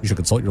advice. You should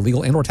consult your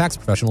legal and or tax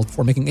professionals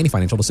before making any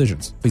financial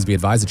decisions. Please be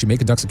advised that you may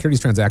conduct securities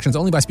transactions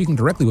only by speaking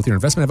directly with your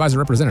investment advisor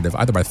representative,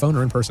 either by phone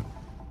or in person.